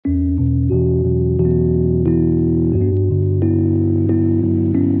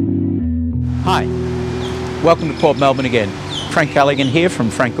Hi, welcome to Port Melbourne again. Frank Callaghan here from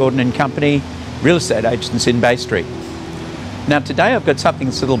Frank Gordon and Company, real estate agents in Bay Street. Now today I've got something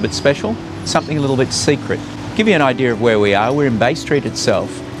that's a little bit special, something a little bit secret. To give you an idea of where we are, we're in Bay Street itself,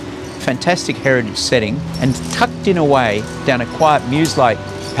 fantastic heritage setting, and tucked in away down a quiet mews-like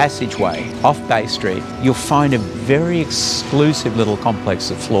passageway off Bay Street, you'll find a very exclusive little complex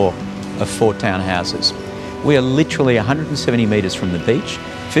of floor of 4 townhouses. We are literally 170 metres from the beach,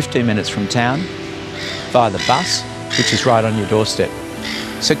 15 minutes from town, via the bus, which is right on your doorstep.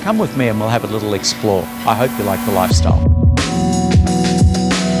 So come with me and we'll have a little explore. I hope you like the lifestyle.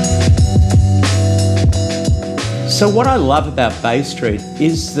 So what I love about Bay Street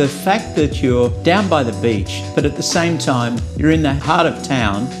is the fact that you're down by the beach, but at the same time, you're in the heart of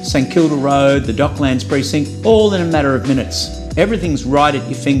town, St Kilda Road, the Docklands precinct, all in a matter of minutes. Everything's right at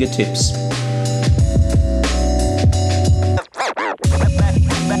your fingertips.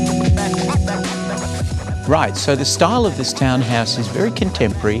 Right, so the style of this townhouse is very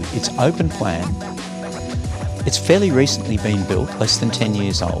contemporary, it's open plan. It's fairly recently been built, less than 10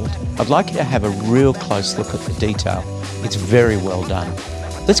 years old. I'd like you to have a real close look at the detail. It's very well done.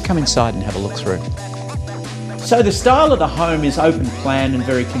 Let's come inside and have a look through. So the style of the home is open plan and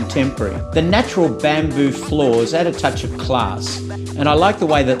very contemporary. The natural bamboo floors add a touch of class, and I like the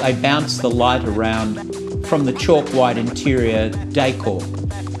way that they bounce the light around from the chalk white interior decor.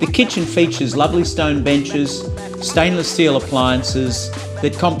 The kitchen features lovely stone benches, stainless steel appliances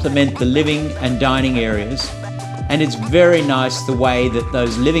that complement the living and dining areas, and it's very nice the way that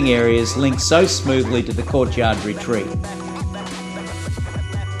those living areas link so smoothly to the courtyard retreat.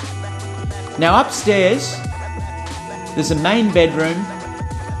 Now upstairs, there's a main bedroom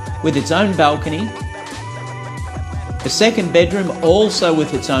with its own balcony, a second bedroom also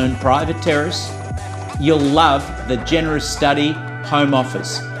with its own private terrace. You'll love the generous study home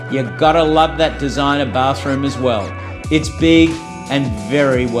office. You gotta love that designer bathroom as well. It's big and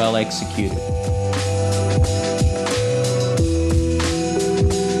very well executed.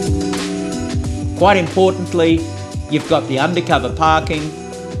 Quite importantly, you've got the undercover parking,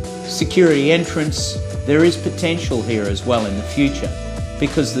 security entrance. There is potential here as well in the future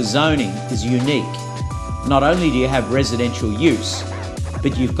because the zoning is unique. Not only do you have residential use,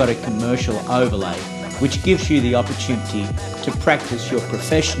 but you've got a commercial overlay, which gives you the opportunity to practice your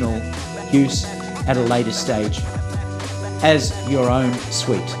professional use at a later stage as your own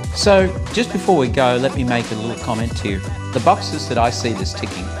suite. So just before we go, let me make a little comment to you. The boxes that I see this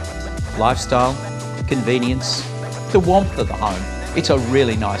ticking: lifestyle, convenience, the warmth of the home. It's a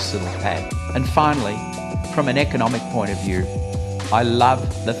really nice little pad. And finally, from an economic point of view, I love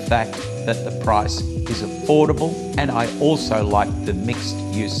the fact that the price is affordable, and I also like the mixed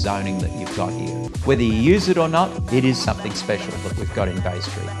use zoning that you've got here. Whether you use it or not, it is something special that we've got in Bay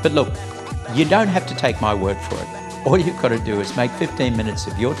Street. But look, you don't have to take my word for it. All you've got to do is make 15 minutes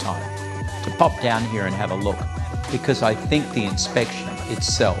of your time to pop down here and have a look, because I think the inspection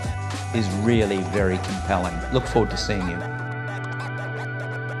itself is really very compelling. Look forward to seeing you.